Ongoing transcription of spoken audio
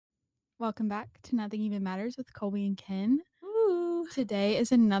Welcome back to Nothing Even Matters with Colby and Ken. Ooh. Today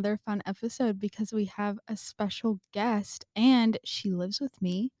is another fun episode because we have a special guest and she lives with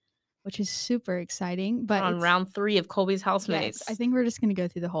me, which is super exciting. But On round 3 of Colby's yes, housemates. I think we're just going to go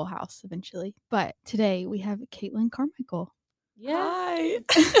through the whole house eventually. But today we have Kaitlyn Carmichael. Hi.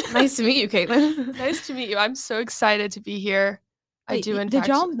 Nice to meet you, Kaitlyn. Nice to meet you. I'm so excited to be here. Wait, did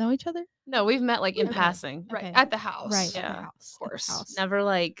y'all know each other? No, we've met in Okay. passing. Right Okay. at the house. Right, Yeah, at the house. of course.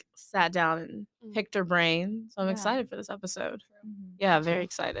 Never sat down and picked her brain. So I'm Yeah. excited for this episode. Mhm. Yeah, very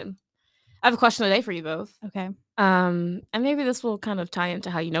excited. I have a question of the day for you both. Okay. And maybe this will kind of tie into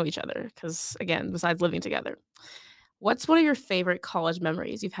how you know each other because, again, besides living together, what's one of your favorite college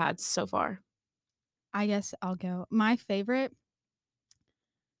memories you've had so far? I guess I'll go. My favorite,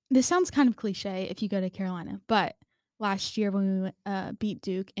 this sounds kind of cliche if you go to Carolina, but last year when we beat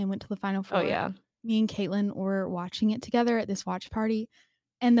Duke and went to the Final Four, Oh, yeah. me and Caitlin were watching it together at this watch party.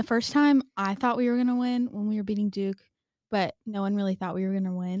 And the first time I thought we were going to win when we were beating Duke, but no one really thought we were going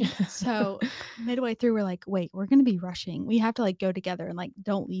to win. So midway through, we're like, wait, we're going to be rushing. We have to go together and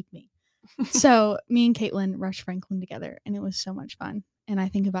don't leave me. So me and Caitlin rushed Franklin together and it was so much fun. And I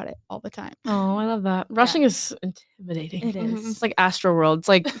think about it all the time. Oh, I love that. Rushing is intimidating. It is. It's like Astroworld. It's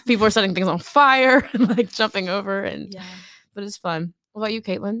like people are setting things on fire and jumping over Yeah. but it's fun. What about you,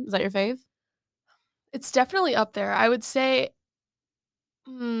 Caitlin? Is that your fave? It's definitely up there. I would say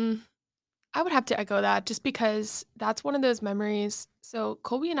I would have to echo that just because that's one of those memories. So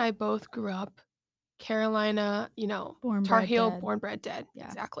Colby and I both grew up Carolina, Born, Tar bred, Heel, dead. born, bred, dead. Yeah.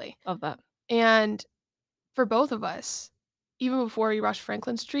 Exactly. Love that. And for both of us, even before we rushed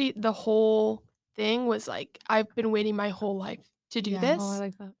Franklin Street, the whole thing was I've been waiting my whole life to do Yeah. this. Oh, I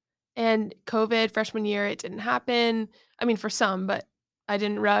like that. And COVID, freshman year, it didn't happen. I mean, for some, but I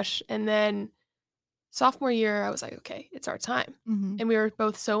didn't rush. And then sophomore year, I was like, okay, it's our time. Mhm. And we were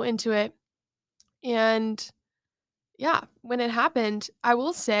both so into it. And yeah, when it happened, I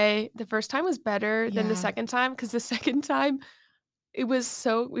will say the first time was better than the Yeah. second time because the second time we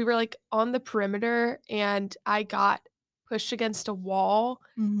were on the perimeter and I got pushed against a wall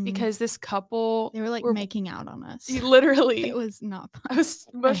Mhm. because this couple They were making out on us. literally It was not fun. I was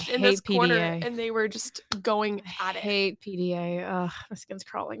mushed in this hate corner PDA. and they were just going I at it. hate PDA. Ugh, my skin's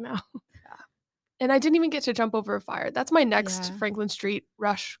crawling now. And I didn't even get to jump over a fire. That's my next Yeah. Franklin Street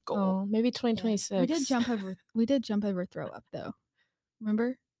rush goal. Oh, maybe Yeah. 2026. We did jump over throw up though.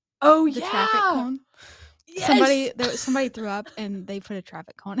 Remember? Oh, The traffic cone? Yes. Somebody threw up and they put a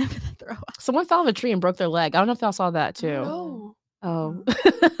traffic cone over the throw up. Someone fell off a tree and broke their leg. I don't know if y'all saw that too. No. Oh.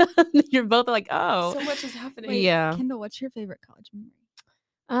 You're both like, oh. So much is happening. Wait, Yeah. Kendall, what's your favorite college memory?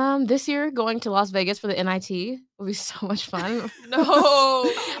 This year going to Las Vegas for the NIT will be so much fun.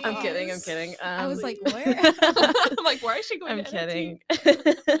 No. I'm kidding. please. I was like, where? I'm like, why is she going I'm to kidding.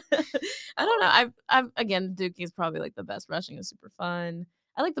 NIT? I don't know. I've again, Dookie is probably the best. Rushing is super fun.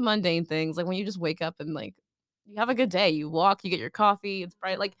 I like the mundane things, like when you just wake up and you have a good day. You walk, you get your coffee. It's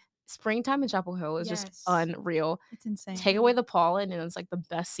bright. Springtime in Chapel Hill is just Yes. unreal. It's insane. Take away the pollen, and it's the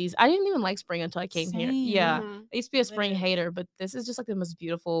best season. I didn't even like spring until I came here. Same. Yeah, Mhm. I used to be a spring Literally. hater, but this is just the most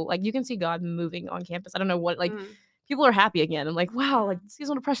beautiful. You can see God moving on campus. I don't know what Mm. people are happy again. I'm like, wow,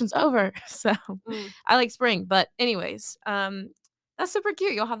 seasonal depression's over. So I like spring. But anyways, that's super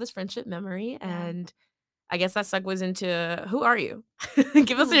cute. You'll have this friendship memory, and I guess that segues into who are you?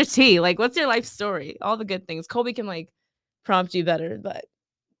 Give us your tea. What's your life story? All the good things. Colby can prompt you better, but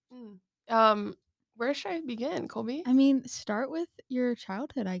Where should I begin, Colby? I mean, start with your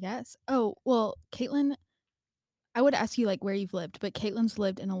childhood, I guess. Oh, well, Caitlin, I would ask you where you've lived, but Caitlin's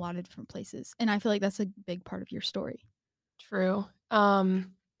lived in a lot of different places. And I feel like that's a big part of your story. True.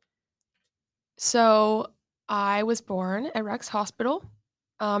 So I was born at Rex Hospital.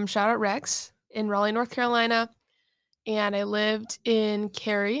 Shout out Rex in Raleigh, North Carolina. And I lived in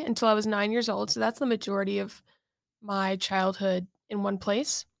Cary until I was 9 years old. So that's the majority of my childhood in one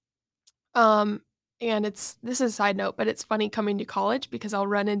place. And this is a side note, but it's funny coming to college because I'll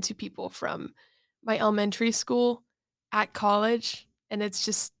run into people from my elementary school at college, and it's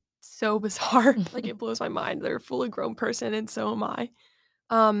just so bizarre. It blows my mind. They're a fully grown person, and so am I.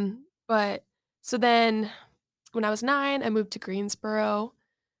 But so then when I was 9, I moved to Greensboro,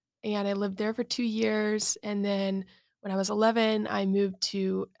 and I lived there for 2 years. And then when I was 11, I moved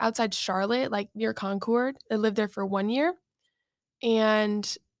to outside Charlotte, near Concord. I lived there for 1 year.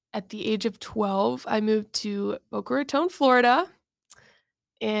 And at the age of 12, I moved to Boca Raton, Florida.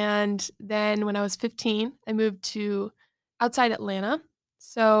 And then when I was 15, I moved to outside Atlanta.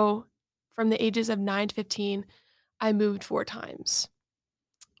 So from the ages of 9 to 15, I moved 4 times,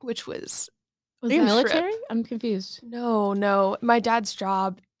 which was are you that- military? I'm confused. no. My dad's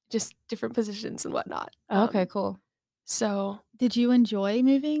job just different positions and whatnot. Okay, cool. So Did you enjoy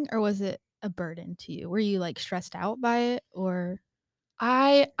moving, or was it a burden to you? Were you, like, stressed out by it, or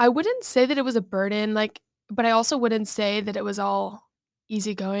I wouldn't say that it was a burden, like, but I also wouldn't say that it was all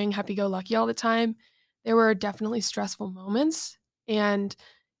easygoing, happy-go-lucky all the time. There were definitely stressful moments, and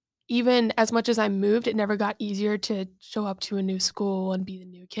even as much as I moved, it never got easier to show up to a new school and be the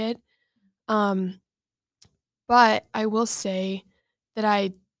new kid. Um, but I will say that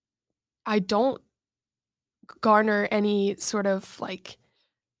I don't garner any sort of, like,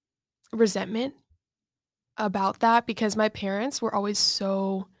 resentment about that because my parents were always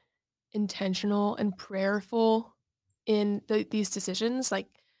so intentional and prayerful in these decisions, like,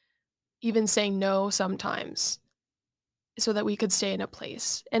 even saying no sometimes so that we could stay in a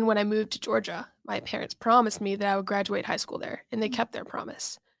place. And when I moved to Georgia, my parents promised me that I would graduate high school there, and they kept their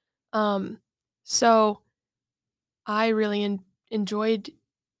promise. Um, so I really enjoyed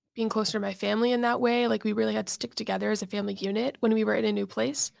being closer to my family in that way. Like, we really had to stick together as a family unit when we were in a new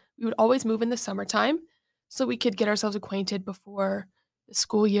place. We would always move in the summertime so we could get ourselves acquainted before the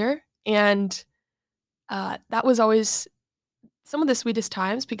school year. And that was always some of the sweetest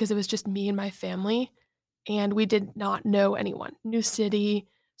times because it was just me and my family, and we did not know anyone. New city,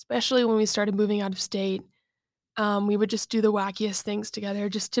 especially when we started moving out of state. We would just do the wackiest things together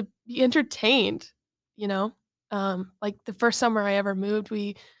just to be entertained, you know? Like the first summer I ever moved,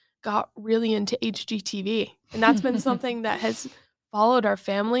 we got really into HGTV, and that's been something that has followed our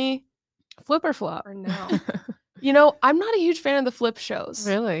family Flip or flop? for now. You know, I'm not a huge fan of the flip shows.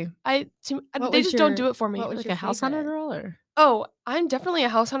 Really? What They was just don't your do it for me. what was Like your a house hunter favorite? girl or? Oh, I'm definitely a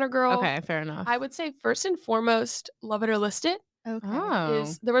house hunter girl. Okay, fair enough. I would say first and foremost, Love It or List It. Okay.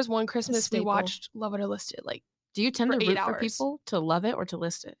 Oh. There was one Christmas we staple. watched Love It or List It, like, Do you tend for to 8 root for hours. people to love it or to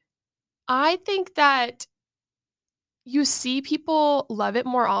list it? I think that you see people love it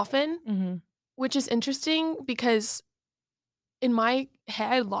more often, Mm-hmm. which is interesting because in my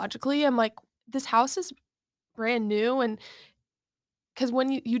head, logically, I'm like, this house is brand new, and because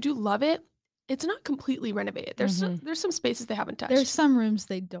when you do love it, it's not completely renovated. There's some spaces they haven't touched. There's some rooms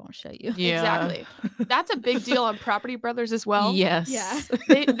they don't show you. Yeah. Exactly. That's a big deal on Property Brothers as well. Yes. Yeah.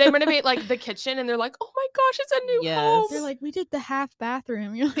 They renovate, like, the kitchen, and they're like, "Oh my gosh, it's a new Yes. home." They're like, "We did the half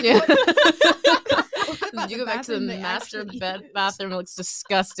bathroom." You're like, Yeah. "What about You the go back to the bathroom they master actually bed use?" bathroom. It looks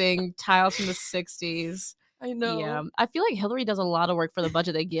disgusting. Tiles from the 60s. I know. Yeah. I feel like Hillary does a lot of work for the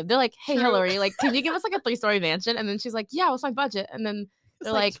budget they give. They're like, hey, True. Hillary, like, can you give us like a 3-story mansion? And then she's like, yeah, what's my budget? And then It's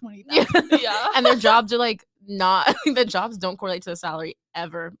they're like like, 20,000. Yeah. And their jobs are like not, the jobs don't correlate to the salary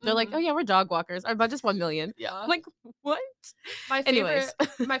ever. They're like, Mhm. oh yeah, we're dog walkers. Our budget's 1 million. Yeah. I'm like, what? My Anyways.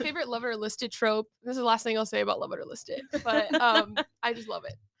 favorite Love It or List It trope. This is the last thing I'll say about Love It or List It, but I just love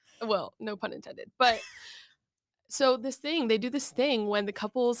it. Well, no pun intended. But so they do this thing when the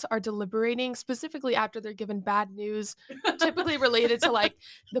couples are deliberating, specifically after they're given bad news, typically related to, like,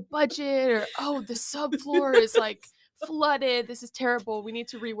 the budget or, oh, the subfloor is, like, flooded. This is terrible. We need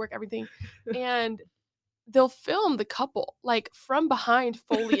to rework everything. And they'll film the couple, like, from behind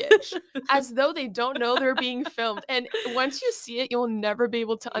foliage as though they don't know they're being filmed. And once you see it, you'll never be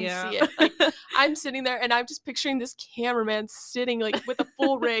able to unsee it. Like, I'm sitting there and I'm just picturing this cameraman sitting, like, with a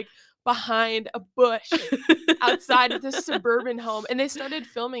full rig behind a bush outside of this suburban home. And they started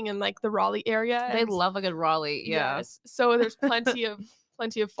filming in, like, the Raleigh area. They and love a good Raleigh. Yeah. Yes. So there's plenty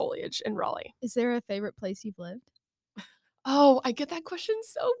of foliage in Raleigh. Is there a favorite place you've lived? Oh, I get that question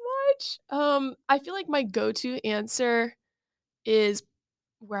so much. I feel like my go-to answer is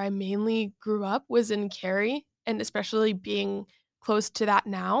where I mainly grew up was in Cary, and especially being close to that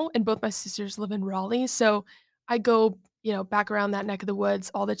now, and both my sisters live in Raleigh, so I go, back around that neck of the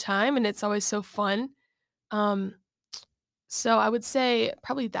woods all the time, and it's always so fun. Um, so I would say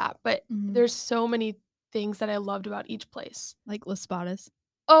probably that, but Mhm. there's so many things that I loved about each place. Like Las Spadas?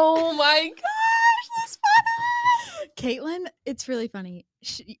 Oh my gosh, Las Vegas! Kaitlyn, it's really funny.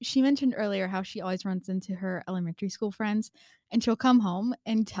 She mentioned earlier how she always runs into her elementary school friends, and she'll come home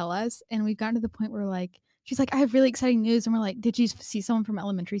and tell us, and we've gotten to the point where, like, she's like, "I have really exciting news," and we're like, "Did you see someone from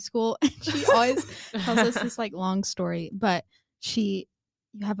elementary school?" And she always tells us this, like, long story, but you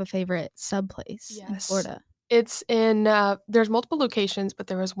have a favorite sub place in Yes. Florida. It's in, there's multiple locations, but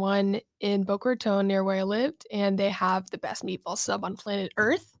there was one in Boca Raton near where I lived, and they have the best meatball sub on planet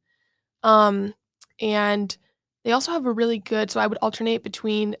Earth. And they also have a really good, so I would alternate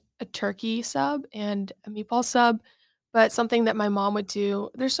between a turkey sub and a meatball sub, but something that my mom would do,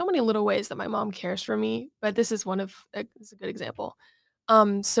 there's so many little ways that my mom cares for me, but this is this is a good example.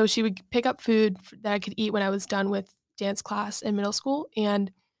 So she would pick up food that I could eat when I was done with dance class in middle school,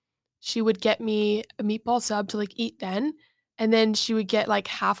 and she would get me a meatball sub to, like, eat then, And then she would get like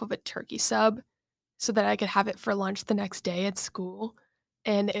half of a turkey sub so that I could have it for lunch the next day at school.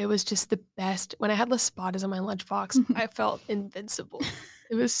 And it was just the best. When I had Laspadas in my lunchbox, I felt invincible.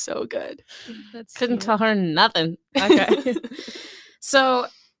 It was so good. That's Couldn't cute. tell her nothing. Okay. So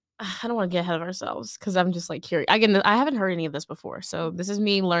I don't want to get ahead of ourselves because I'm just like curious. I haven't heard any of this before. So this is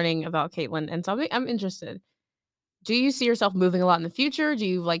me learning about Kaitlyn. And so I'm interested. Do you see yourself moving a lot in the future? Do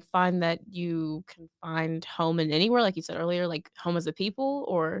you like find that you can find home in anywhere, like you said earlier, like home as a people?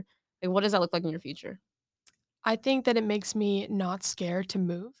 Or like, what does that look like in your future? I think that it makes me not scared to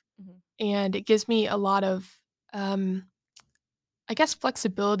move. Mhm. And it gives me a lot of, I guess,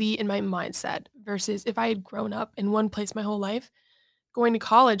 flexibility in my mindset versus if I had grown up in one place my whole life. Going to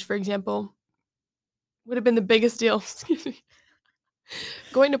college, for example, would have been the biggest deal. Excuse me.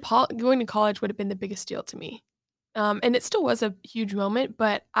 Going to college would have been the biggest deal to me. And it still was a huge moment,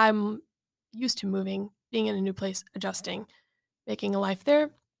 but I'm used to moving, being in a new place, adjusting, making a life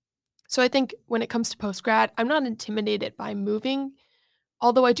there. So I think when it comes to post grad, I'm not intimidated by moving,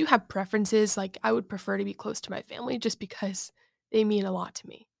 although I do have preferences. Like I would prefer to be close to my family just because they mean a lot to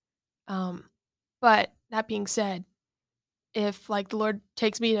me. Um, but that being said, if like the Lord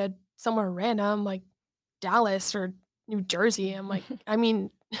takes me to somewhere random, like Dallas or New Jersey, I'm like, I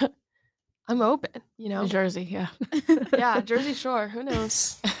mean, I'm open, you New know? Jersey, yeah. Yeah, Jersey Shore, who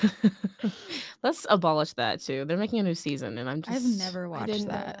knows? Let's abolish that too. They're making a new season, and I'm just I've never I watched didn't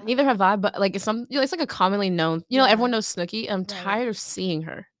know that. that. neither have I. But like it's like a commonly known. Yeah. Everyone knows Snooki. I'm Right. tired of seeing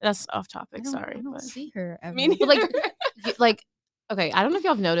her. That's off I topic. don't, Sorry, I don't but see her ever. Me But, like, neither. like okay, I don't know if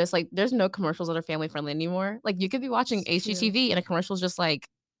y'all have noticed. Like, there's no commercials that are family friendly anymore. Like, you could be watching It's true. HGTV and a commercial is just like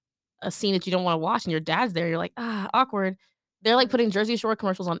a scene that you don't want to watch, and your dad's there. You're like, awkward. They're like putting Jersey Shore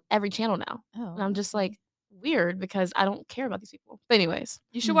commercials on every channel now, Oh, and I'm just okay. like weird because I don't care about these people. But anyways,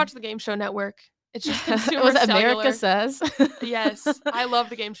 You should watch the Game Show Network. It's just consumer was it cellular. America Says? Yes, I love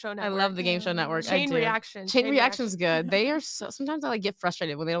the Game Show I Network. love the Game Show Network. I Chain do. Reaction. Chain Reaction's good. They are so sometimes I like get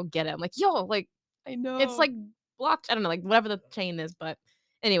frustrated when they don't get it. I'm like, yo, like I know. it's like blocked. I don't know, like whatever the chain is. But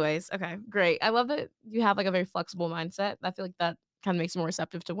anyways, okay, great. I love that you have like a very flexible mindset. I feel like that kind of makes you more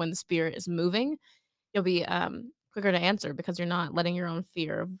receptive to when the spirit is moving. You'll be quicker to answer because you're not letting your own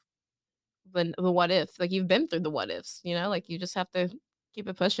fear of the what if. Like you've been through the what ifs, like you just have to keep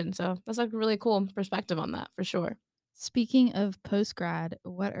it pushing. So that's like a really cool perspective on that for sure. Speaking of post grad,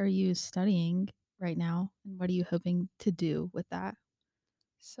 what are you studying right now, and what are you hoping to do with that?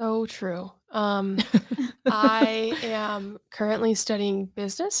 So true. I am currently studying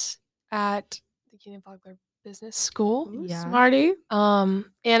business at the Keenan Fogler Business School. Ooh, Yeah. smarty. And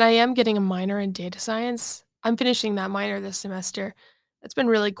I am getting a minor in data science. I'm finishing that minor this semester. It's been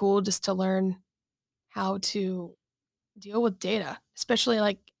really cool just to learn how to deal with data, especially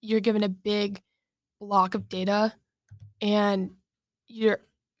like you're given a big block of data and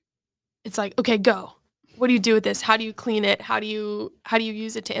it's like, okay, go. What do you do with this? How do you clean it? How do you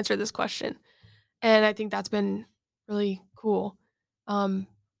use it to answer this question? And I think that's been really cool.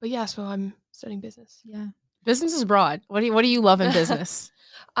 But yeah, so I'm studying business. Yeah. Business is broad. What do you love in business?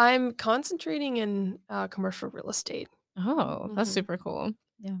 I'm concentrating in commercial real estate. Oh, that's Mhm. super cool.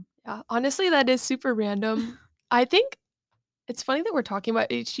 Yeah. Yeah, honestly, that is super random. I think it's funny that we're talking about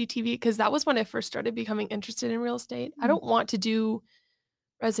HGTV because that was when I first started becoming interested in real estate. I Mm. don't want to do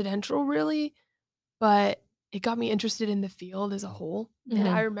residential really, but it got me interested in the field as a whole. And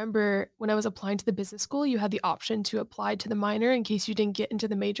I remember when I was applying to the business school, you had the option to apply to the minor in case you didn't get into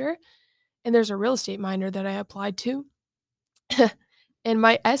the major. And there's a real estate minor that I applied to. And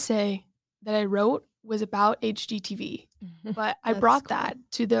my essay that I wrote was about HGTV. But I That's brought cool. that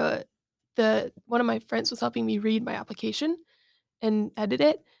to the one of my friends was helping me read my application and edit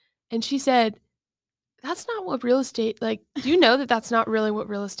it. And she said, "That's not what real estate like, do you know that that's not really what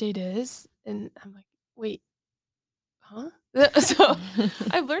real estate is?" And I'm like, "Wait, huh?" So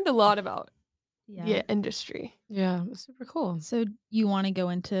I've learned a lot about Yeah. the industry. Yeah, that's super cool. So you want to go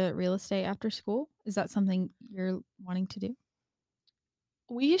into real estate after school? Is that something you're wanting to do?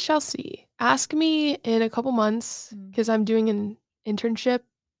 We shall see. Ask me in a couple months because I'm doing an internship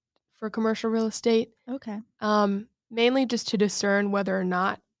for commercial real estate. Okay. Mainly just to discern whether or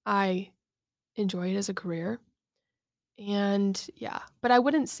not I enjoy it as a career. And yeah, but I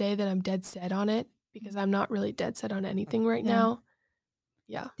wouldn't say that I'm dead set on it because I'm not really dead set on anything right Yeah. now.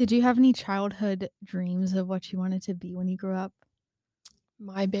 Yeah. Did you have any childhood dreams of what you wanted to be when you grew up?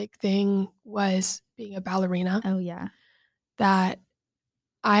 My big thing was being a ballerina. Oh, yeah. That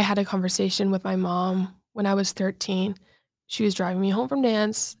I had a conversation with my mom when I was 13. She was driving me home from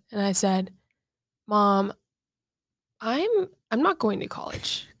dance and I said, "Mom, I'm not going to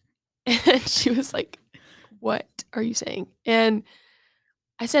college." And she was like, "What are you saying? And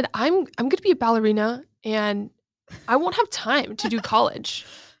I said, I'm going to be a ballerina and I won't have time to do college.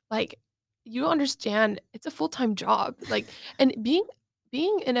 Like, you don't understand. It's a full-time job. Like, and being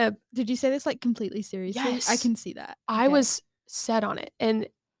in a, Did you say this like completely seriously? I Yes. can see that. I Okay. was set on it. And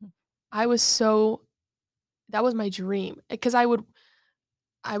that was my dream, because I would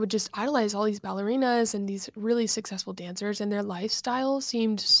just idolize all these ballerinas and these really successful dancers, and their lifestyle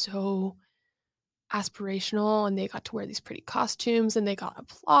seemed so aspirational, and they got to wear these pretty costumes and they got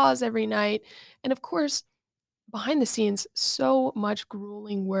applause every night. And of course, behind the scenes, so much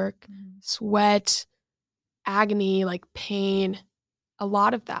grueling work, sweat, agony, like pain, a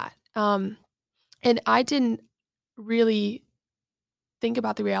lot of that. And I didn't really think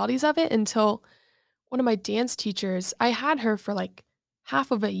about the realities of it until one of my dance teachers, I had her for like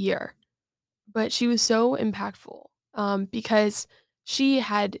half of a year, but she was so impactful, because she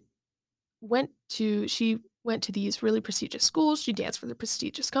had she went to these really prestigious schools. She danced for the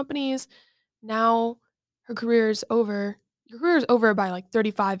prestigious companies. Now her career is over. Your career is over by like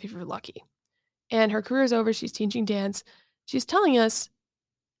 35 if you're lucky. And her career is over. She's teaching dance. She's telling us,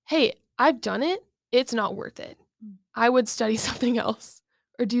 hey, I've done it. It's not worth it. I would study something else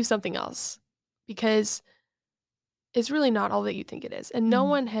or do something else, because it's really not all that you think it is. And no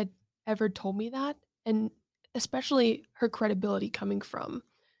one had ever told me that. And especially her credibility coming from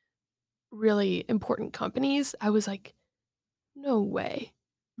really important companies, I was like, no way.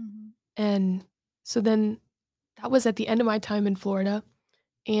 And so then that was at the end of my time in Florida.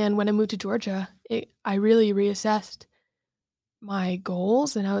 And when I moved to Georgia, I really reassessed my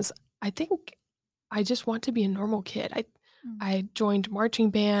goals. And I think I just want to be a normal kid. I joined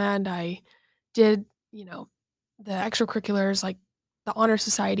marching band. I did, the extracurriculars, like the honor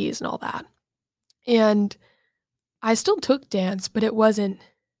societies and all that. And I still took dance, but it wasn't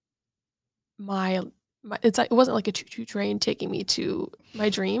it wasn't like a choo-choo train taking me to my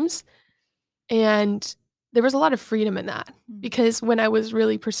dreams. And there was a lot of freedom in that, because when I was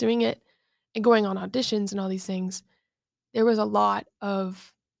really pursuing it and going on auditions and all these things, there was a lot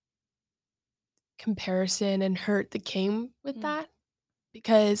of comparison and hurt that came with that,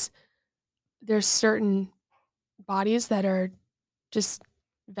 because there's certain bodies that are just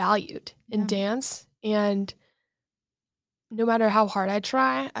valued in dance, and no matter how hard I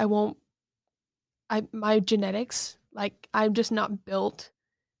try, my genetics, like, I'm just not built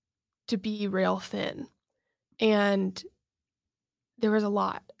to be rail thin. And there was a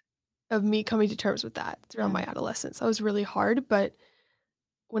lot of me coming to terms with that throughout my adolescence. That was really hard, but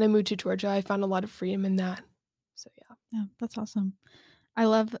when I moved to Georgia, I found a lot of freedom in that. So yeah. Yeah, that's awesome. I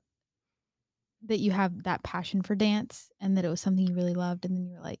love that you have that passion for dance and that it was something you really loved, and then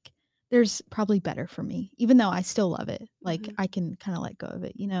you were like, there's probably better for me, even though I still love it. Like, I can kind of let go of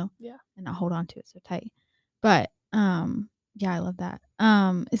it, Yeah. and not hold on to it so tight. But yeah, I love that.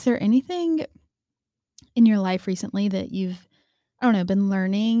 Is there anything in your life recently that you've, I don't know, been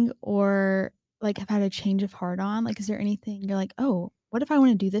learning, or like have had a change of heart on? Like, is there anything you're like, oh, what if I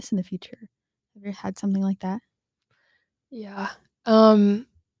want to do this in the future? Have you had something like that? Yeah.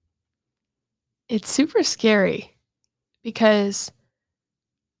 It's super scary, because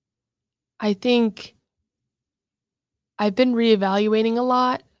I think I've been reevaluating a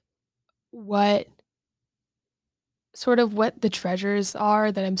lot what the treasures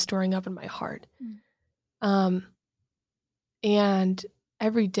are that I'm storing up in my heart. Um, and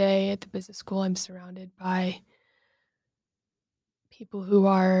every day at the business school, I'm surrounded by people who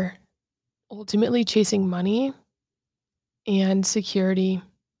are ultimately chasing money and security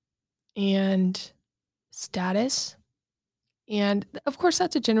and status. And of course,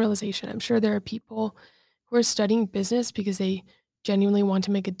 that's a generalization. I'm sure there are people who are studying business because they genuinely want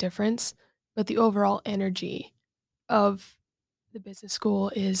to make a difference, but the overall energy of the business school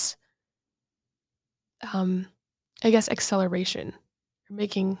is, I guess, acceleration, or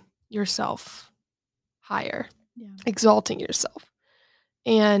making yourself higher, exalting yourself.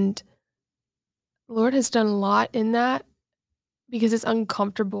 And the Lord has done a lot in that, because it's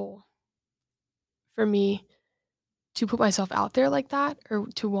uncomfortable for me to put myself out there like that, or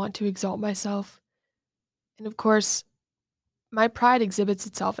to want to exalt myself. And of course, my pride exhibits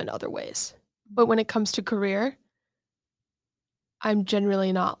itself in other ways. But when it comes to career, I'm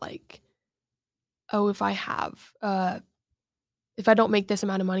generally not like, oh, if I don't make this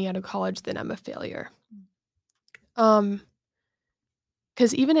amount of money out of college, then I'm a failure. Because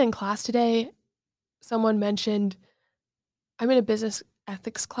even in class today, someone mentioned I'm in a business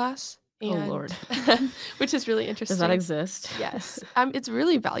ethics class. Oh, Lord. Which is really interesting. Does that exist? Yes. It's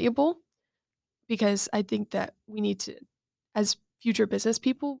really valuable, because I think that we need to, as future business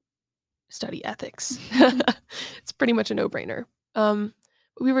people, study ethics. It's pretty much a no-brainer.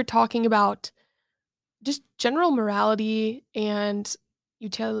 We were talking about just general morality and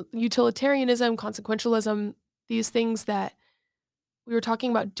utilitarianism, consequentialism, these things that we were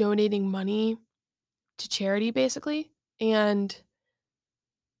talking about donating money to charity basically. And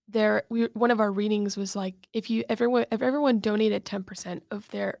one of our readings was like if everyone donated 10% of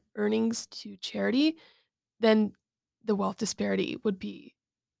their earnings to charity, then the wealth disparity would be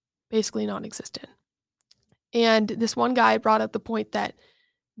basically non-existent. And this one guy brought up the point that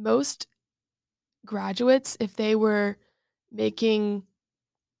most graduates, if they were making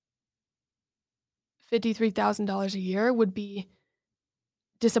 $53,000 a year, would be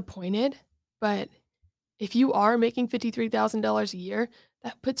disappointed. But if you are making $53,000 a year,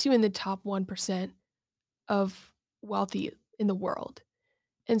 that puts you in the top 1% of wealthy in the world.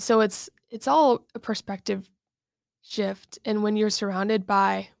 And so it's all a perspective shift. And when you're surrounded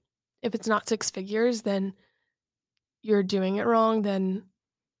by, if it's not six figures, then you're doing it wrong, then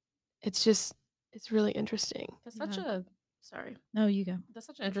it's really interesting. That's such a sorry. No, you go. That's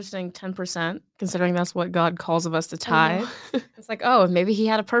such an interesting 10%, considering that's what God calls of us to I know. tithe. It's like, oh, maybe he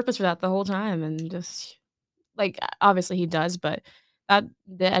had a purpose for that the whole time, and just like obviously he does, but I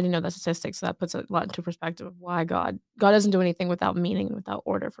didn't know that statistic, so that puts a lot into perspective of why God doesn't do anything without meaning and without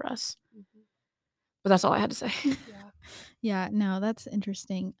order for us. Mhm. But that's all I had to say. Yeah. Yeah, no, that's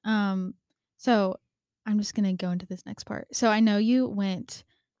interesting. So I'm just gonna go into this next part. So I know you went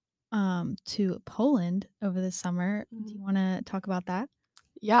to Poland over the summer. Do you Mhm. want to talk about that?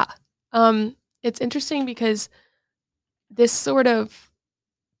 Yeah. It's interesting because this sort of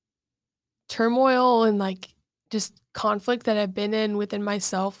turmoil and like just conflict that I've been in within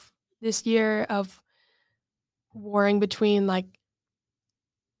myself this year of warring between like,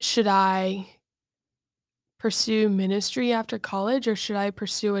 should I pursue ministry after college or should I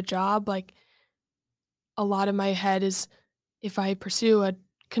pursue a job? Like a lot of my head is if I pursue a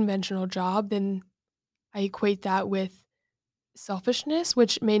conventional job, then I equate that with selfishness,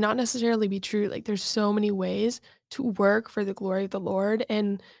 which may not necessarily be true. Like there's so many ways to work for the glory of the Lord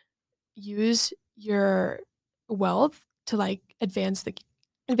and use your wealth to like advance the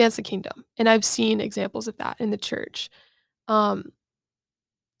kingdom. And I've seen examples of that in the church. Um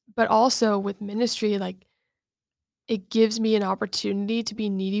but also with ministry, like it gives me an opportunity to be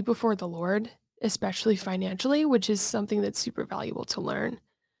needy before the Lord, especially financially, which is something that's super valuable to learn.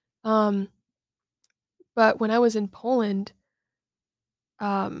 Um but when I was in Poland,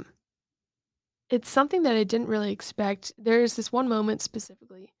 um it's something that I didn't really expect. There's this one moment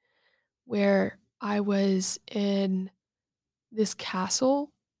specifically where I was in this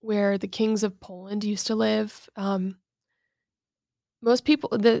castle where the kings of Poland used to live. Most people,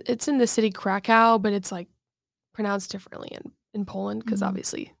 it's in the city Krakow, but it's like pronounced differently in Poland because Mhm.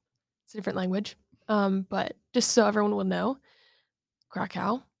 obviously it's a different language. But just so everyone will know,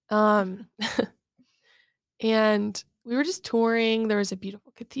 Krakow. And we were just touring. There was a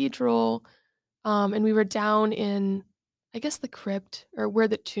beautiful cathedral. And we were down in, I guess, the crypt or where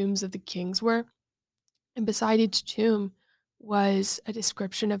the tombs of the kings were. And beside each tomb was a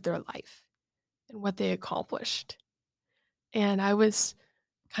description of their life and what they accomplished. And I was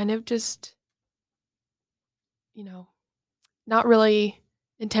kind of just, you know, not really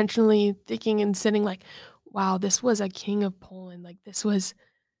intentionally thinking and sitting like, wow, this was a king of Poland. Like, this was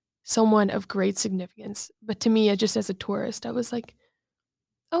someone of great significance. But to me, just as a tourist, I was like,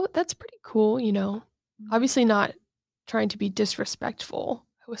 oh, that's pretty cool, you know? Mhm. Obviously, not trying to be disrespectful.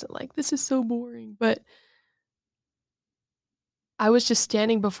 I wasn't like, this is so boring. But I was just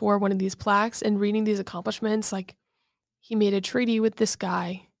standing before one of these plaques and reading these accomplishments. Like, he made a treaty with this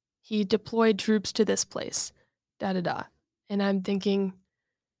guy, he deployed troops to this place, da da da. And I'm thinking,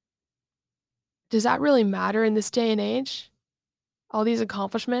 does that really matter in this day and age? All these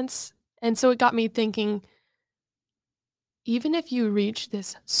accomplishments? And so it got me thinking, even if you reach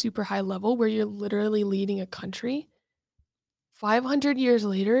this super high level where you're literally leading a country, 500 years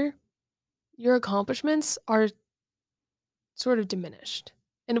later, your accomplishments are sort of diminished.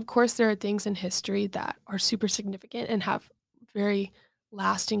 And of course, there are things in history that are super significant and have very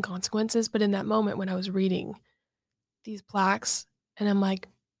lasting consequences. But in that moment, when I was reading these plaques, and I'm like,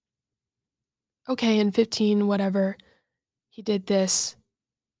 okay, in 15, whatever, he did this.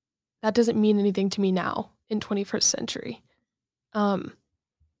 That doesn't mean anything to me now in 21st century. Um,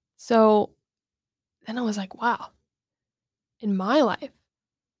 so then I was like, wow, in my life,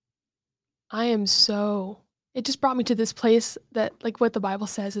 I am so, it just brought me to this place that, like, what the Bible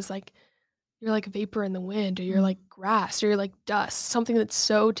says is like, you're like vapor in the wind, or you're Mm. like grass, or you're like dust, something that's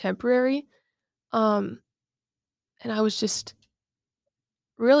so temporary. Um, and I was just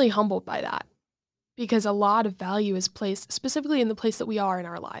really humbled by that because a lot of value is placed, specifically in the place that we are in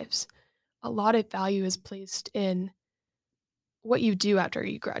our lives. A lot of value is placed in what you do after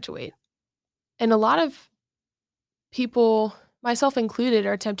you graduate. And a lot of people, myself included,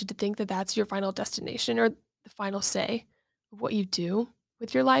 are tempted to think that that's your final destination or the final say of what you do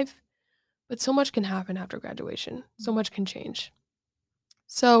with your life. But so much can happen after graduation. So much can change.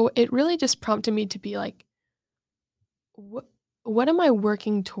 So it really just prompted me to be like, what what am I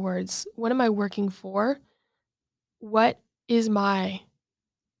working towards? What am I working for? What is my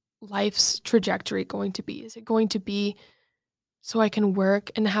life's trajectory going to be? Is it going to be so I can work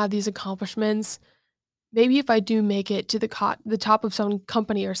and have these accomplishments? Maybe if I do make it to the top of some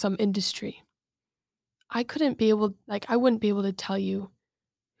company or some industry, I wouldn't be able to tell you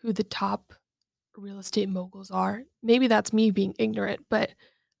who the top real estate moguls are. Maybe that's me being ignorant, but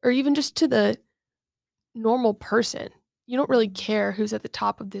or even just to the normal person. You don't really care who's at the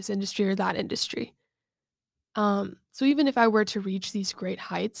top of this industry or that industry. So even if I were to reach these great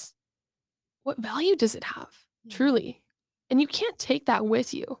heights, what value does it have? Yeah. Truly. And you can't take that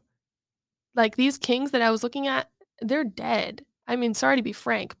with you. Like these kings that I was looking at, they're dead. I mean, sorry to be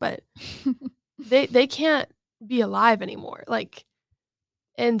frank, but they can't be alive anymore. Like,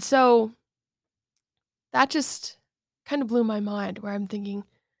 and so that just kind of blew my mind where I'm thinking,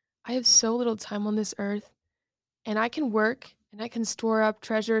 I have so little time on this earth and I can work and I can store up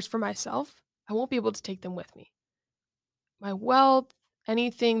treasures for myself. I won't be able to take them with me. My wealth,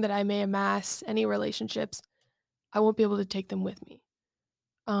 anything that I may amass, any relationships, I won't be able to take them with me.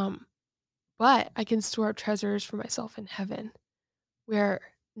 Um, but I can store up treasures for myself in heaven where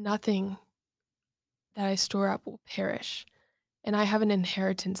nothing that I store up will perish. And I have an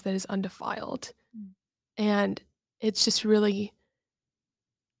inheritance that is undefiled. Mm. And it's just really,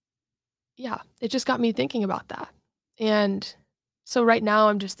 yeah, it just got me thinking about that. And so right now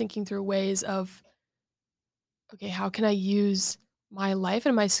I'm just thinking through ways of, okay, how can I use my life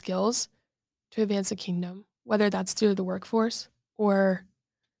and my skills to advance the kingdom, whether that's through the workforce or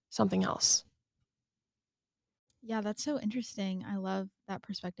something else. Yeah, that's so interesting. I love that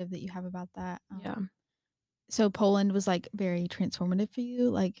perspective that you have about that. Yeah. So Poland was like very transformative for you,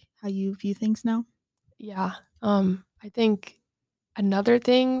 like how you view things now? Yeah. I think another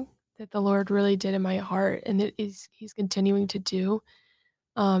thing that the Lord really did in my heart and it is he's continuing to do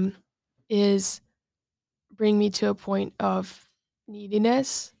um is bring me to a point of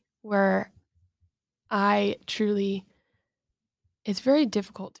neediness where I truly it's very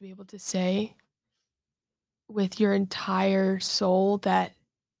difficult to be able to say with your entire soul that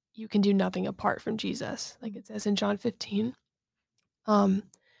you can do nothing apart from Jesus, like it says in John 15. Um,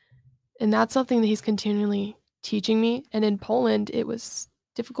 and that's something that he's continually teaching me. And in Poland, it was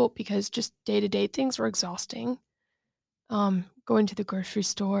difficult because just day to day things were exhausting. Going to the grocery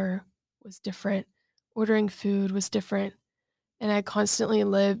store was different. Ordering food was different. And I constantly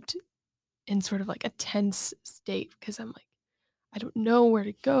lived in sort of like a tense state because I'm like, I don't know where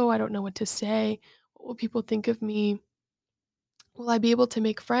to go. I don't know what to say. What will people think of me? Will I be able to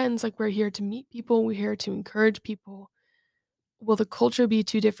make friends? Like, we're here to meet people, we're here to encourage people. Will the culture be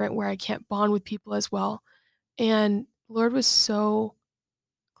too different where I can't bond with people as well? And Lord was so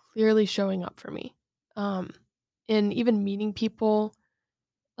clearly showing up for me. Um, and even meeting people,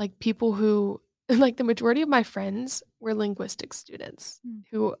 like people who, like the majority of my friends were linguistic students Mm.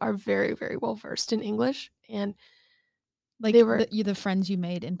 who are very, very well versed in English. And Like they were, the friends you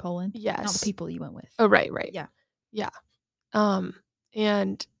made in Poland, not the yes. people you went with. Oh, right, right. Yeah. Yeah.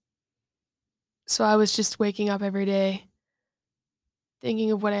 And so I was just waking up every day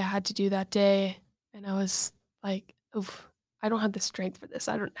thinking of what I had to do that day, and I was like, "Oof, I don't have the strength for this.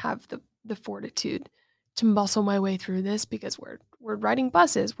 I don't have the fortitude to muscle my way through this because we're riding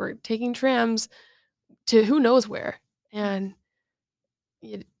buses, we're taking trams to who knows where." And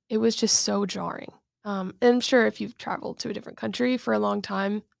it was just so jarring. And I'm sure if you've traveled to a different country for a long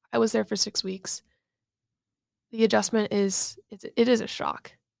time, I was there for 6 weeks. The adjustment it is a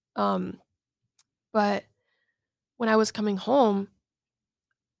shock. Um, but when I was coming home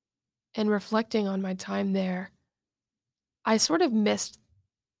and reflecting on my time there, I sort of missed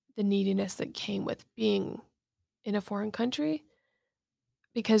the neediness that came with being in a foreign country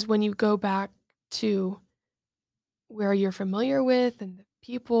because when you go back to where you're familiar with and the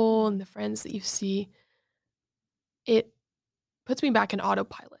people and the friends that you see, it puts me back in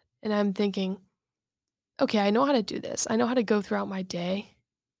autopilot. And I'm thinking, okay, I know how to do this. I know how to go throughout my day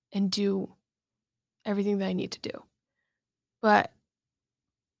and do everything that I need to do. But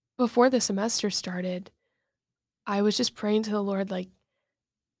before the semester started, I was just praying to the Lord, like,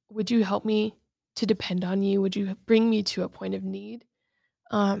 would you help me to depend on you? Would you bring me to a point of need?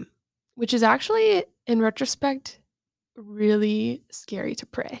 which is actually, in retrospect, really scary to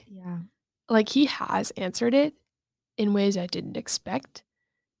pray. Yeah. Like, he has answered it in ways I didn't expect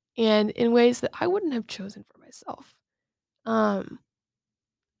and in ways that I wouldn't have chosen for myself. Um,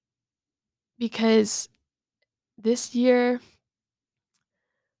 because this year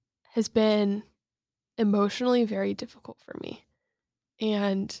has been emotionally very difficult for me.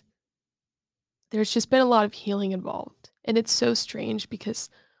 And there's just been a lot of healing involved. And it's so strange because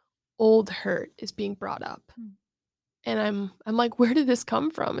old hurt is being brought up. Mm. And I'm like, where did this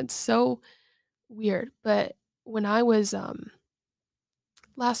come from? It's so weird. But when I was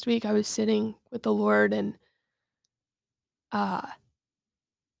last week I was sitting with the Lord, and uh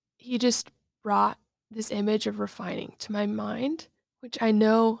he just brought this image of refining to my mind, which I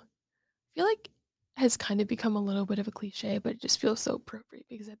know feel like has kind of become a little bit of a cliche, but it just feels so appropriate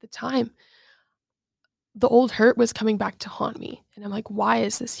because at the time the old hurt was coming back to haunt me. And I'm like, why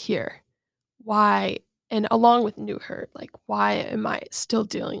is this here? Why? And along with new hurt, like, why am I still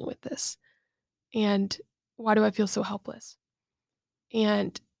dealing with this? And why do I feel so helpless?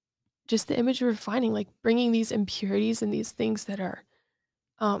 And just the image of refining, like bringing these impurities and these things that are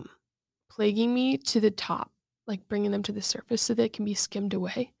um, plaguing me to the top, like bringing them to the surface so that it can be skimmed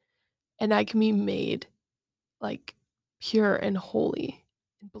away and I can be made like pure and holy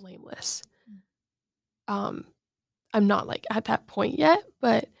and blameless. Um, I'm not like at that point yet,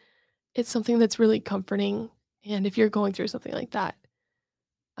 but it's something that's really comforting. And if you're going through something like that,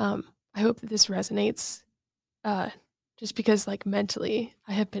 I hope that this resonates. Just because like mentally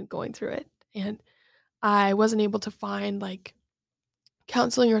I have been going through it and I wasn't able to find like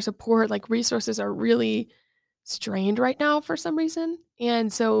counseling or support. Like resources are really strained right now for some reason.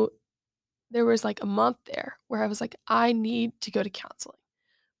 And so there was like a month there where I was like, I need to go to counseling,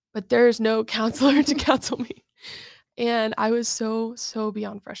 but there's no counselor to counsel me. And I was so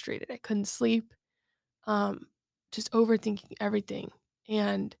beyond frustrated. I couldn't sleep, um, just overthinking everything.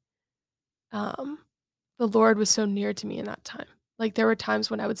 And um, the Lord was so near to me in that time. Like there were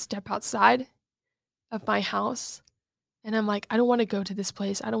times when I would step outside of my house and I'm like, I don't want to go to this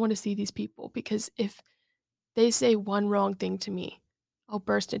place. I don't want to see these people because if they say one wrong thing to me, I'll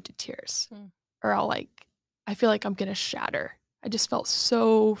burst into tears or I feel like I'm going to shatter. I just felt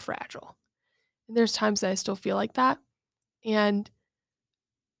so fragile. And there's times that I still feel like that. And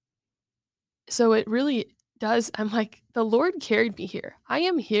so it really does. I'm like, the Lord carried me here. I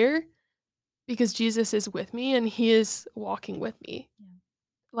am here because Jesus is with me and he is walking with me. Yeah.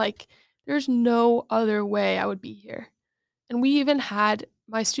 Like, there's no other way I would be here. And we even had,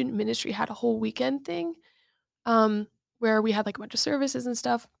 my student ministry had a whole weekend thing where we had like a bunch of services and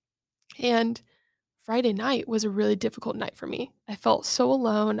stuff. And Friday night was a really difficult night for me. I felt so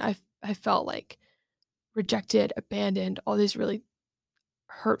alone. I felt like rejected, abandoned, all these really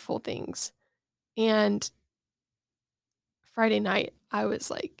hurtful things. And Friday night, I was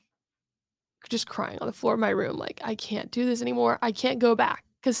like just crying on the floor of my room, like, I can't do this anymore. I can't go back.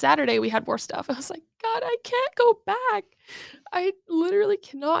 Because Saturday we had more stuff. I was like, God, I can't go back. I literally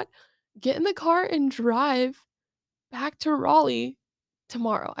cannot get in the car and drive back to Raleigh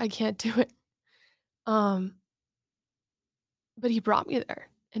tomorrow. I can't do it. But he brought me there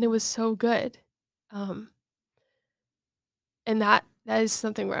and it was so good. Um, and that is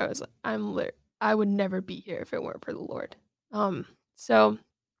something where I was like, I would never be here if it weren't for the Lord. So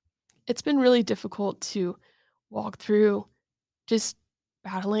it's been really difficult to walk through just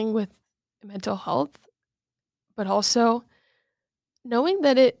battling with mental health, but also knowing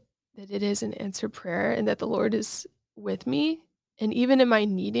that it is an answered prayer and that the Lord is with me. And even in my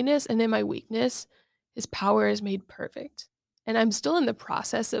neediness and in my weakness, his power is made perfect. And I'm still in the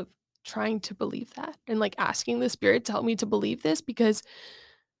process of trying to believe that and like asking the Spirit to help me to believe this because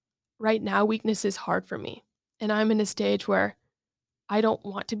right now weakness is hard for me. And I'm in a stage where I don't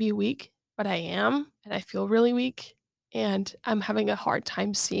want to be weak, but I am. And I feel really weak. And I'm having a hard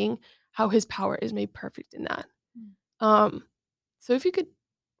time seeing how his power is made perfect in that. So if you could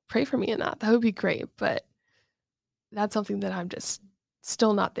pray for me in that would be great. But that's something that I'm just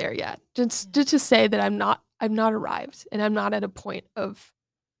still not there yet. Just to say that I'm not arrived and I'm not at a point of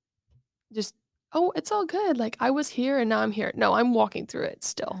just, oh, it's all good. Like I was here and now I'm here. No, I'm walking through it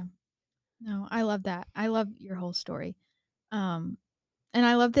still. Yeah. No, I love that. I love your whole story. And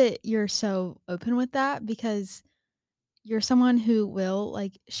I love that you're so open with that because you're someone who will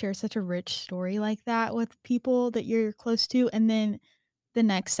like share such a rich story like that with people that you're close to. And then the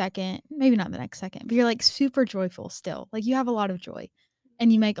next second, maybe not the next second, but you're like super joyful still. Like you have a lot of joy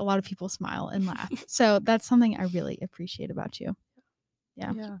and you make a lot of people smile and laugh. So that's something I really appreciate about you.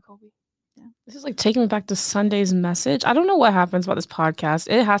 Yeah. Yeah, Colby. This is like taking me back to Sunday's message. I don't know what happens about this podcast.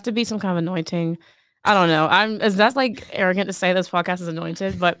 It has to be some kind of anointing. I don't know. That's like arrogant to say this podcast is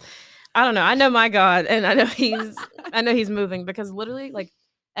anointed, but I don't know. I know my God, and I know he's moving, because literally, like,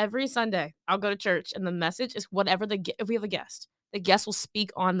 every Sunday I'll go to church and the message is whatever if we have a guest, the guest will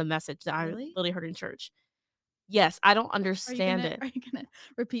speak on the message that I literally heard in church. Yes, I don't understand it. Are you gonna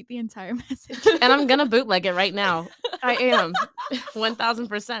repeat the entire message? And I'm gonna bootleg it right now. I am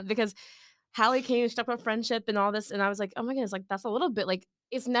 1000%, because Hallie came, she talked about friendship and all this, and I was like, oh my goodness, like, that's a little bit, like,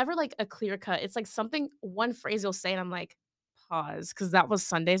 it's never like a clear cut. It's like one phrase you'll say, and I'm like, pause, because that was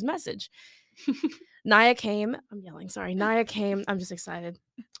Sunday's message. Naya came. I'm yelling. Sorry. Naya came. I'm just excited.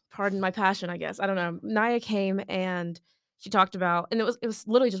 Pardon my passion, I guess. I don't know. Naya came and she talked about, and it was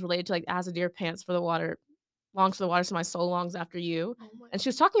literally just related to, like, as a deer pants for the water, longs for the water, so my soul longs after you. And she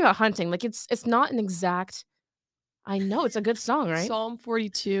was talking about hunting. Like, it's not an exact. I know it's a good song, right? Psalm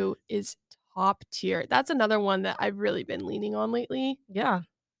 42 is top tier. That's another one that I've really been leaning on lately. Yeah.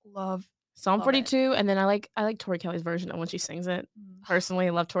 Love Psalm 42, and then I like Tori Kelly's version of when she sings it. Personally, I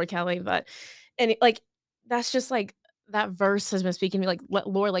love Tori Kelly, but that's just like, that verse has been speaking to me, like,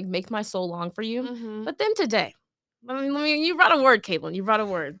 Lord, like, make my soul long for you. Mm-hmm. But then today, I mean, you brought a word, Kaitlyn. You brought a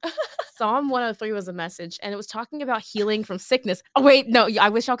word. Psalm 103 was a message, and it was talking about healing from sickness. Oh wait, no, I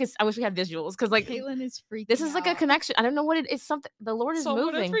wish we had visuals, because, like, Kaitlyn is freaking this is like a connection. I don't know what it is. Something the Lord is Psalm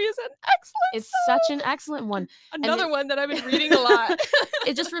moving. 103 is an excellent. It's such an excellent one. Another one that I've been reading a lot.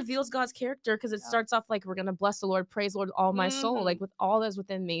 It just reveals God's character, because it starts off like, we're gonna bless the Lord, praise the Lord, all my soul, like, with all that's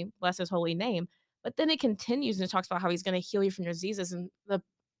within me, bless His holy name. But then it continues and it talks about how He's gonna heal you from your diseases, and the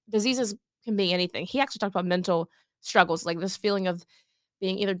diseases can be anything. He actually talked about mental struggles, like this feeling of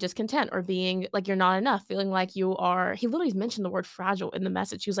being either discontent or being like you're not enough, feeling like you are. He literally mentioned the word fragile in the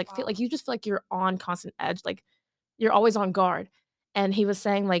message. He was like, feel like you just feel like you're on constant edge, like you're always on guard. And he was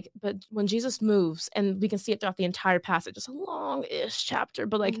saying, like, but when Jesus moves, and we can see it throughout the entire passage, it's a long-ish chapter,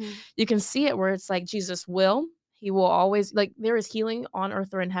 but like you can see it where it's like he will always, like, there is healing on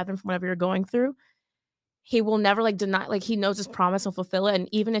earth or in heaven from whatever you're going through. He will never, like, deny, like, he knows his promise will fulfill it. And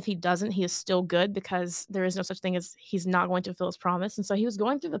even if he doesn't, he is still good, because there is no such thing as he's not going to fulfill his promise. And so he was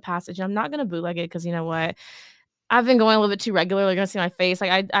going through the passage, and I'm not going to bootleg it, because you know what? I've been going a little bit too regularly. You're going to see my face.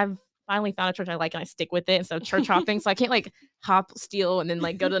 Like, I've finally found a church I like, and I stick with it instead of church hopping. So I can't, like, steal, and then,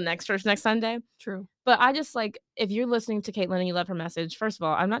 like, go to the next church next Sunday. True. But I just, like, if you're listening to Kaitlyn and you love her message, first of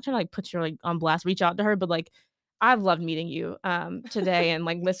all, I'm not trying to, like, put you, like, on blast, reach out to her, but, like, I've loved meeting you today and,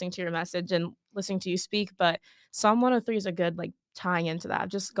 like, listening to your message and listening to you speak. But Psalm 103 is a good, like, tying into that.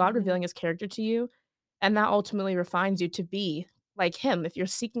 Just God revealing His character to you, and that ultimately refines you to be like Him. If you're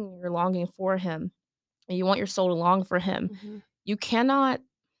seeking, you're longing for Him, and you want your soul to long for Him, you cannot.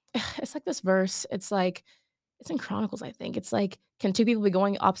 It's like this verse. It's like, it's in Chronicles, I think. It's like, can two people be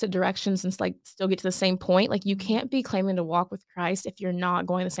going opposite directions and, like, still get to the same point? Like, you can't be claiming to walk with Christ if you're not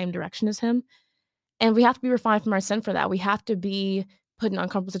going the same direction as Him. And we have to be refined from our sin for that. We have to be put in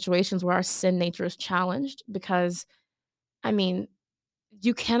uncomfortable situations where our sin nature is challenged, because, I mean,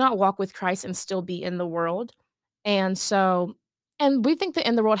 you cannot walk with Christ and still be in the world. And so, and we think that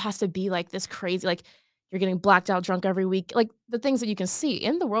in the world has to be like this crazy, like, you're getting blacked out drunk every week. Like, the things that you can see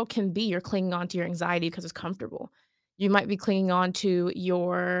in the world can be you're clinging on to your anxiety because it's comfortable. You might be clinging on to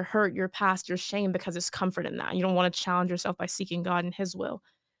your hurt, your past, your shame, because it's comfort in that. You don't want to challenge yourself by seeking God and His will.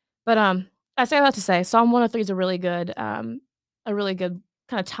 But I say that to say Psalm 103 is a really good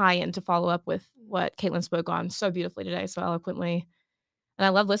kind of tie-in to follow up with what Kaitlyn spoke on so beautifully today, so eloquently. And I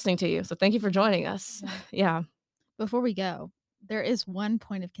love listening to you. So thank you for joining us. Yeah. Before we go, there is one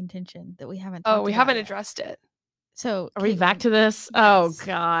point of contention that we haven't Oh, talked we about haven't yet. addressed it. So are we back Kaitlyn, to this? Yes. Oh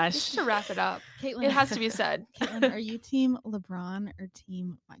gosh. Just to wrap it up. Caitlin, It has to be said. Caitlin, are you team LeBron or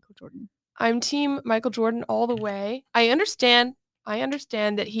team Michael Jordan? I'm team Michael Jordan all the way. I understand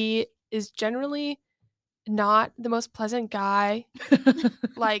that he is generally not the most pleasant guy.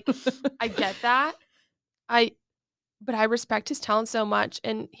 Like, I get that. But I respect his talent so much.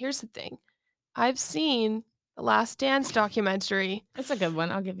 And here's the thing. I've seen the Last Dance documentary. That's a good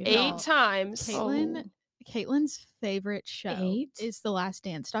one. I'll give you 8 times. Caitlin's favorite show is the Last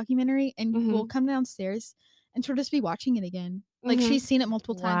Dance documentary, and we'll come downstairs and she'll just be watching it again. Like, she's seen it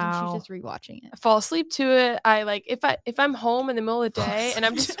multiple times and she's just rewatching it. I fall asleep to it. I like, if I'm home in the middle of the day and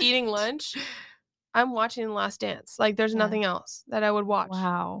I'm just eating lunch, I'm watching The Last Dance. Like, there's nothing else that I would watch.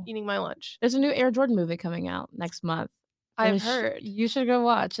 Eating my lunch. There's a new Air Jordan movie coming out next month. I've heard. You should go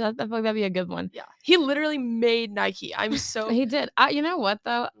watch. I feel like that'd be a good one. Yeah. He literally made Nike. I'm so... He did. You know what,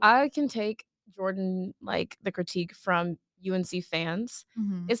 though? I can take Jordan, like, the critique from UNC fans.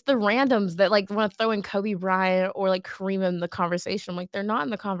 It's the randoms that, like, want to throw in Kobe Bryant or, like, Kareem in the conversation. Like, they're not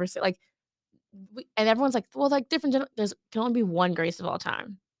in the conversation. Like, and everyone's like, well, like different. There's can only be one Grace of all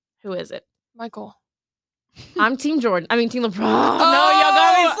time. Who is it? Michael. I'm Team Jordan. I mean Team LeBron. No, y'all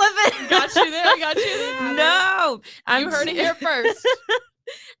got me slipping. Got you there. Got you there. No, You heard it here first.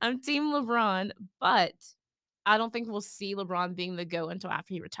 I'm Team LeBron, but I don't think we'll see LeBron being the GOAT until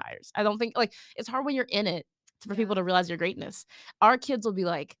after he retires. I don't think like it's hard when you're in it for people to realize your greatness. Our kids will be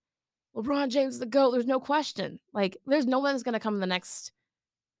like, LeBron James is the GOAT. There's no question. Like, there's no one that's gonna come in the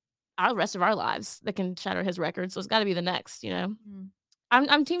rest of our lives that can shatter his record. So it's got to be the next. You know,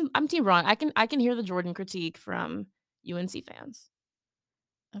 I'm Team Ron. I can hear the Jordan critique from UNC fans.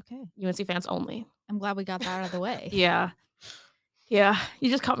 Okay, UNC fans only. I'm glad we got that out of the way. Yeah. You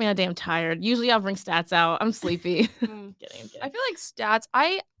just caught me on damn tired. Usually I'll bring stats out. I'm sleepy. Kidding. I feel like stats.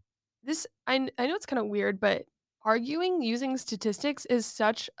 I know it's kind of weird, but arguing using statistics is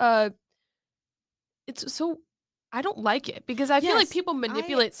such a. It's so. I don't like it because I feel like people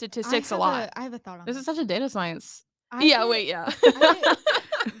manipulate statistics a lot. I have a thought on this. Is such a data science.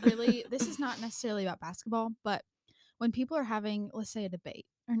 Really, this is not necessarily about basketball, but when people are having, let's say, a debate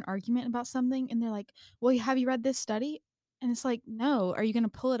or an argument about something, and they're like, well, have you read this study? And it's like, no, are you going to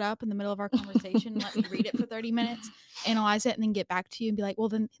pull it up in the middle of our conversation and let me read it for 30 minutes, analyze it, and then get back to you and be like, well,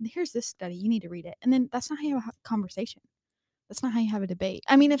 then here's this study. You need to read it. And then that's not how you have a conversation. That's not how you have a debate.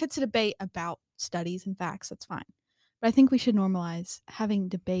 I mean, if it's a debate about studies and facts, that's fine. But I think we should normalize having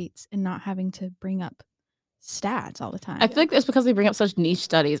debates and not having to bring up stats all the time. I feel like it's because they bring up such niche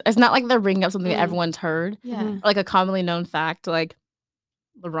studies. It's not like they're bringing up something that everyone's heard. Yeah. Like a commonly known fact, like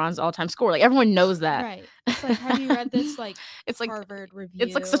LeBron's all-time score. Like everyone knows that. Right. It's like, have you read this it's like Harvard review?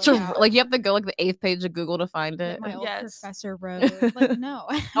 It's like such a like you have to go like the 8th page of Google to find it. My old professor wrote. Like, no.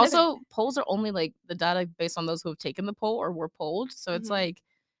 Also, polls are only like the data based on those who have taken the poll or were polled. So it's like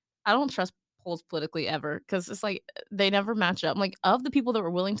I don't trust polls politically ever because it's like they never match up. Like of the people that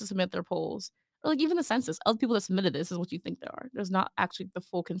were willing to submit their polls, or like even the census of the people that submitted this is what you think there are. There's not actually the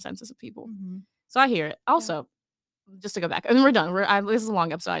full consensus of people. So I hear it. Also, just to go back, and we're done. This is a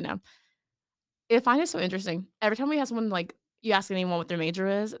long episode, I know. I find it so interesting. Every time we have someone like you ask anyone what their major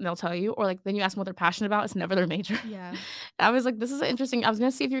is, and they'll tell you, or like then you ask them what they're passionate about, it's never their major. Yeah. I was like, this is interesting. I was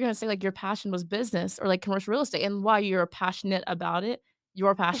gonna see if you're gonna say like your passion was business or like commercial real estate, and why you're passionate about it.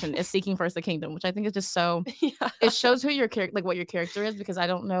 Your passion is seeking first the kingdom, which I think is just so. It shows who your character, like what your character is, because I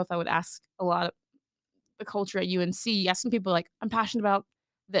don't know if I would ask a lot of the culture at UNC. Ask some people like, I'm passionate about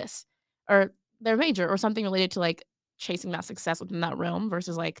this, or their major, or something related to like chasing that success within that realm,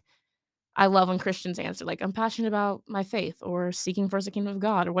 versus like, I love when Christians answer like, I'm passionate about my faith or seeking first the kingdom of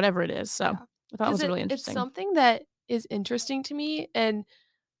God or whatever it is. So I thought it was really interesting. It's something that is interesting to me, and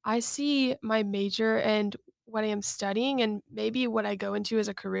I see my major and what I am studying and maybe what I go into as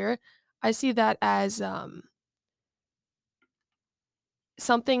a career, I see that as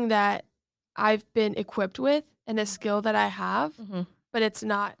something that I've been equipped with and a skill that I have, but it's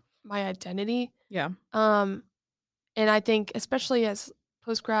not my identity. Yeah. And I think especially as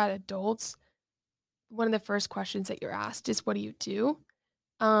post-grad adults, one of the first questions that you're asked is, what do you do?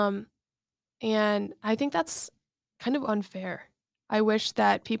 And I think that's kind of unfair. I wish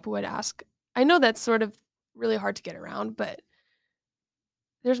that people would ask. I know that's sort of really hard to get around, but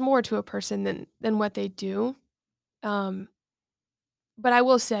there's more to a person than what they do. But I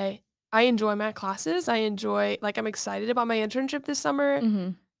will say I enjoy my classes. I'm excited about my internship this summer.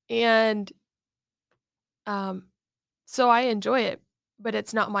 And so I enjoy it, but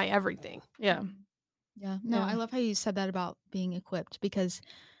it's not my everything. Yeah. No, I love how you said that about being equipped, because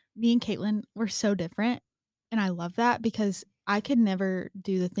me and Kaitlyn, we're so different. And I love that because I could never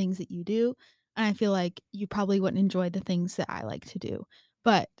do the things that you do. And I feel like you probably wouldn't enjoy the things that I like to do.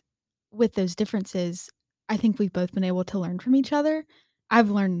 But with those differences, I think we've both been able to learn from each other.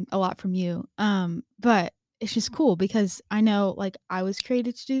 I've learned a lot from you. But it's just cool because I know like I was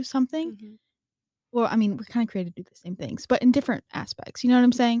created to do something. Well, I mean, we're kind of created to do the same things, but in different aspects. You know what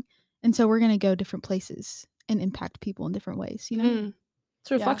I'm saying? And so we're going to go different places and impact people in different ways, you know?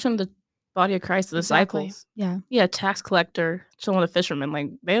 It's a reflection of the body of Christ, the disciples. Yeah, tax collector, chilling with a fisherman. Like,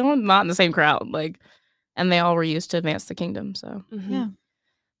 they're not in the same crowd. Like, and they all were used to advance the kingdom. So, yeah.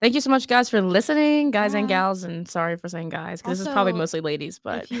 Thank you so much, guys, for listening, guys and gals. And sorry for saying guys, because this is probably mostly ladies.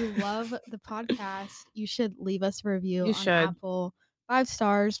 But if you love the podcast, you should leave us a review on Apple. 5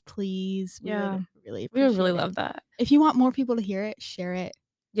 stars, please. We would really love that. If you want more people to hear it, share it.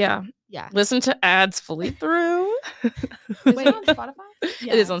 Yeah. Listen to ads fully through. Wait, on Spotify?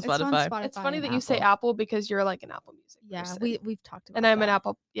 Yeah, it is on Spotify. It's funny that you say Apple because you're like an Apple Music person. We've talked about and I'm an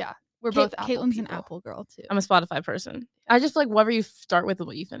Apple. Yeah. We're both Apple Caitlin's people. an Apple girl too. I'm a Spotify person. I just feel like whatever you start with is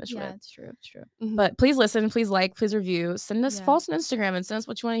what you finish with. Yeah, it's true. It's true. Mhm. But please listen, please like, please review. Send us Yeah. false on Instagram and send us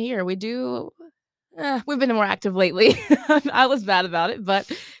what you want to hear. We do. We've been more active lately. I was bad about it,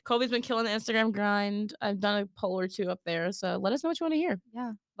 but Colby's been killing the Instagram grind. I've done a poll or two up there. So let us know what you want to hear.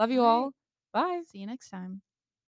 Yeah. Love you all. Bye. See you next time.